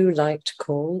you like to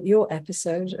call your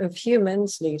episode of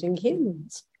Humans Leading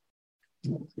Humans?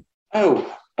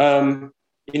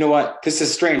 You know what? This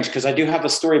is strange because I do have a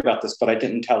story about this, but I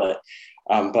didn't tell it.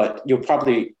 But you'll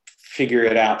probably figure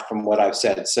it out from what I've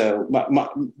said. So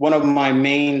one of my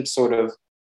main sort of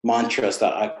mantras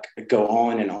that I go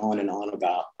on and on and on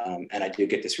about, and I do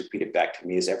get this repeated back to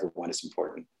me, is everyone is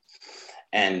important.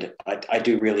 And I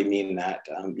do really mean that.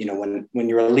 When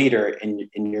you're a leader and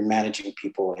you're managing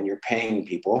people and you're paying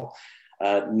people,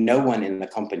 no one in the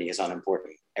company is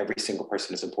unimportant. Every single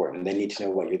person is important. They need to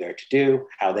know what you're there to do,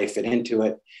 how they fit into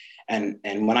it. And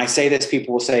when I say this,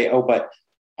 people will say, oh, but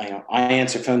I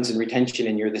answer phones in retention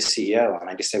and you're the CEO. And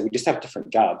I just say, we just have different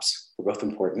jobs. We're both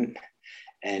important.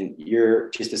 And you're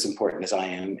just as important as I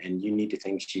am. And you need the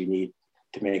things you need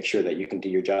to make sure that you can do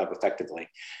your job effectively.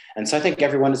 And so I think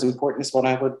everyone is important is what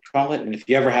I would call it. And if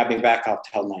you ever have me back, I'll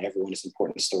tell my everyone is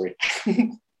important story.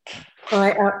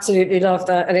 I absolutely love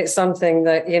that. And it's something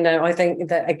that, I think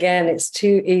that, again, it's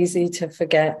too easy to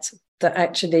forget that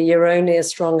actually you're only as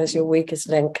strong as your weakest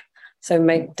link. So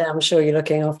make damn sure you're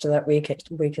looking after that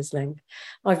weakest link.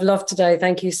 I've loved today.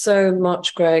 Thank you so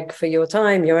much, Greg, for your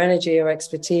time, your energy, your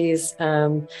expertise.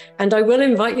 And I will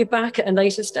invite you back at a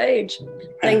later stage.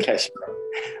 Thank you. Sure.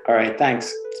 All right.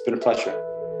 Thanks. It's been a pleasure.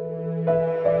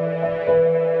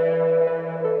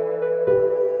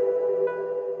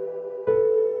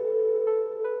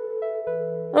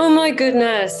 Oh my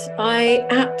goodness. I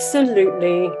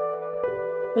absolutely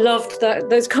loved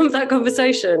that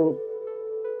conversation.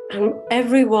 And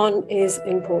everyone is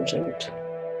important.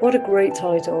 What a great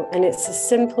title. And it's a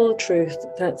simple truth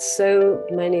that so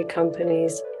many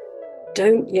companies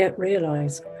don't yet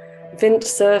realize. Vint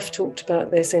Cerf talked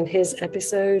about this in his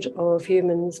episode of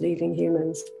Humans Leading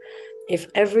Humans. If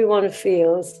everyone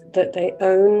feels that they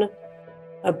own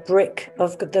a brick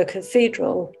of the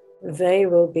cathedral, they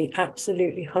will be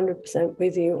absolutely 100%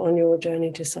 with you on your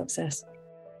journey to success.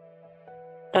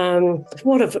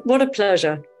 What a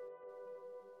pleasure.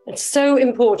 It's so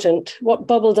important what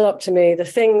bubbled up to me, the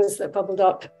things that bubbled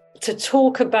up, to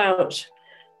talk about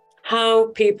how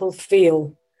people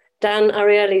feel. Dan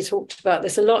Ariely talked about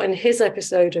this a lot in his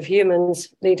episode of Humans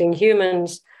Leading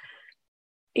Humans.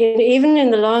 Even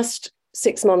in the last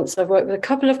 6 months, I've worked with a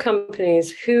couple of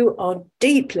companies who are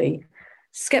deeply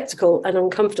skeptical and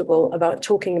uncomfortable about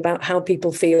talking about how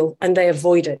people feel, and they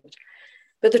avoid it.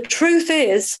 But the truth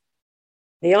is,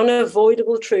 the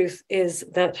unavoidable truth is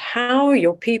that how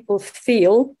your people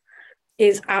feel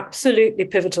is absolutely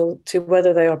pivotal to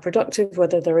whether they are productive,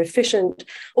 whether they're efficient.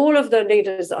 All of the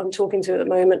leaders that I'm talking to at the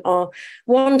moment are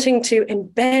wanting to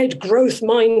embed growth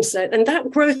mindset. And that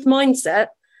growth mindset,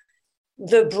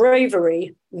 the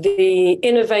bravery, the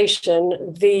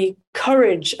innovation, the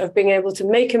courage of being able to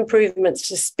make improvements,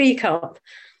 to speak up,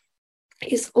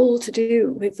 is all to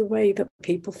do with the way that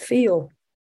people feel.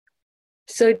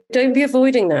 So don't be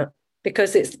avoiding that,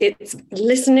 because it's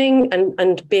listening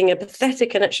and being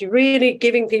empathetic and actually really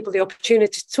giving people the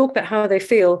opportunity to talk about how they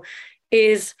feel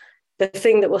is the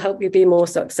thing that will help you be more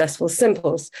successful.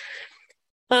 Simples.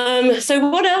 So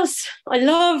what else? I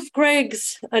love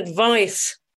Greg's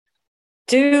advice.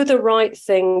 Do the right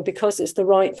thing because it's the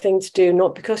right thing to do,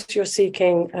 not because you're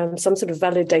seeking some sort of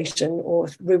validation or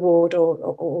reward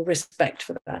or respect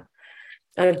for that.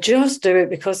 Just do it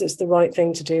because it's the right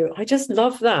thing to do. I just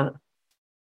love that.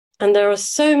 And there are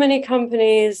so many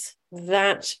companies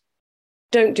that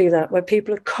don't do that, where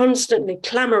people are constantly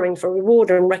clamoring for reward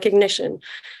and recognition,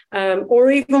 or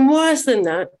even worse than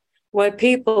that, where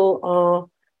people are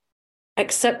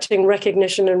accepting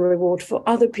recognition and reward for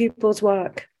other people's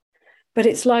work. But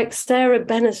it's like Sarah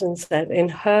Benison said in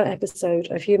her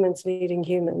episode of Humans Leading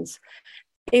Humans,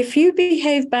 if you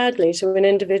behave badly to an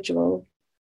individual,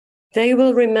 they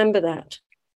will remember that.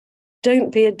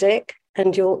 Don't be a dick,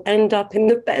 and you'll end up in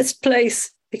the best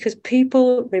place, because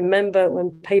people remember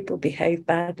when people behave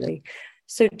badly.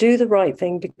 So do the right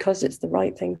thing because it's the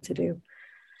right thing to do.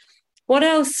 What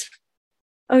else?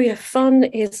 Oh yeah, fun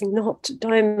is not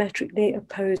diametrically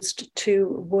opposed to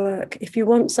work. If you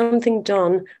want something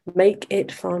done, make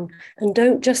it fun. And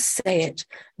don't just say it,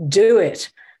 do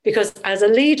it. Because as a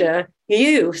leader,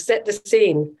 you set the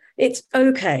scene. It's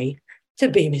okay to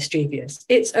be mischievous.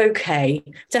 It's okay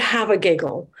to have a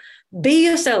giggle. Be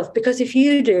yourself, because if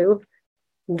you do,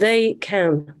 they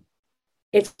can.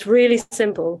 It's really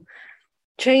simple.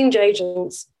 Change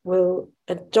agents will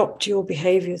adopt your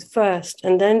behaviors first,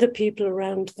 and then the people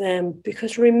around them,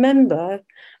 because remember,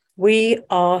 we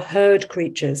are herd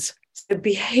creatures. So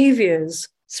behaviors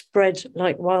spread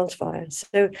like wildfire.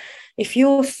 So if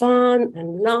you're fun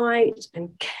and light and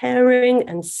caring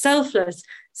and selfless,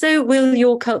 so will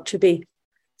your culture be.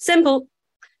 Simple.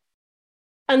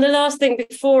 And the last thing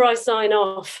before I sign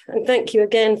off, and thank you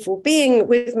again for being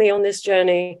with me on this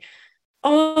journey,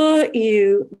 are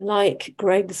you like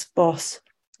Greg's boss?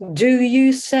 Do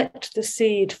you set the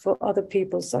seed for other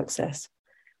people's success?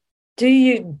 Do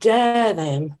you dare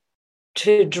them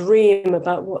to dream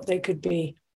about what they could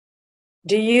be?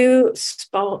 Do you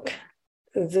spark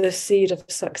the seed of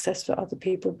success for other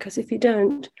people? Because if you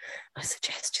don't, I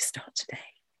suggest you start today.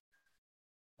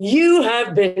 You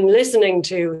have been listening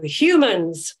to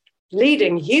Humans,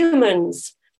 Leading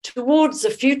Humans Towards the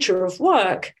Future of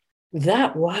Work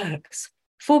that works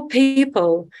for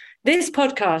people. This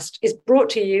podcast is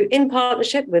brought to you in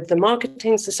partnership with the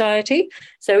Marketing Society.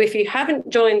 So if you haven't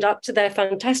joined up to their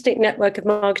fantastic network of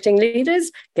marketing leaders,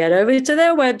 get over to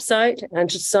their website and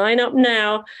just sign up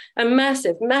now. A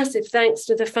massive, massive thanks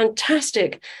to the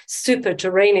fantastic Super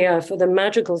Terrania for the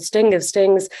magical sting of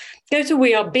stings. Go to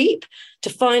We Are Beep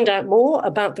to find out more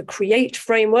about the Create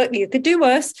framework. You could do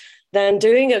worse than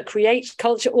doing a Create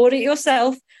culture audit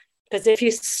yourself, because if you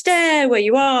stare where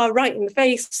you are right in the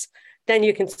face, then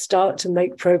you can start to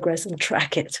make progress and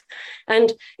track it.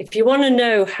 And if you want to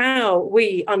know how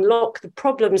we unlock the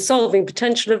problem-solving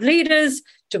potential of leaders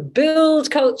to build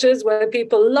cultures where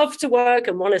people love to work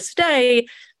and want to stay,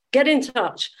 get in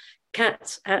touch.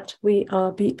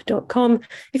 cats@wearebeep.com.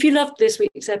 If you loved this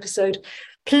week's episode,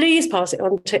 please pass it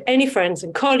on to any friends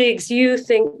and colleagues you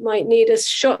think might need a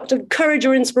shot of courage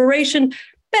or inspiration.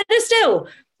 Better still,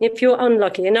 if you're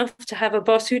unlucky enough to have a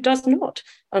boss who does not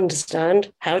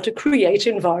understand how to create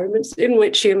environments in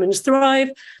which humans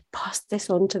thrive, pass this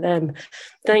on to them.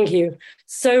 Thank you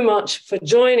so much for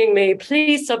joining me.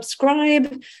 Please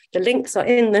subscribe. The links are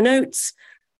in the notes.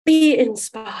 Be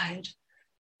inspired.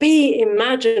 Be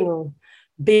imaginal.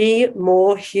 Be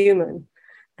more human.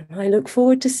 And I look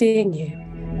forward to seeing you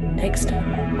next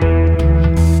time.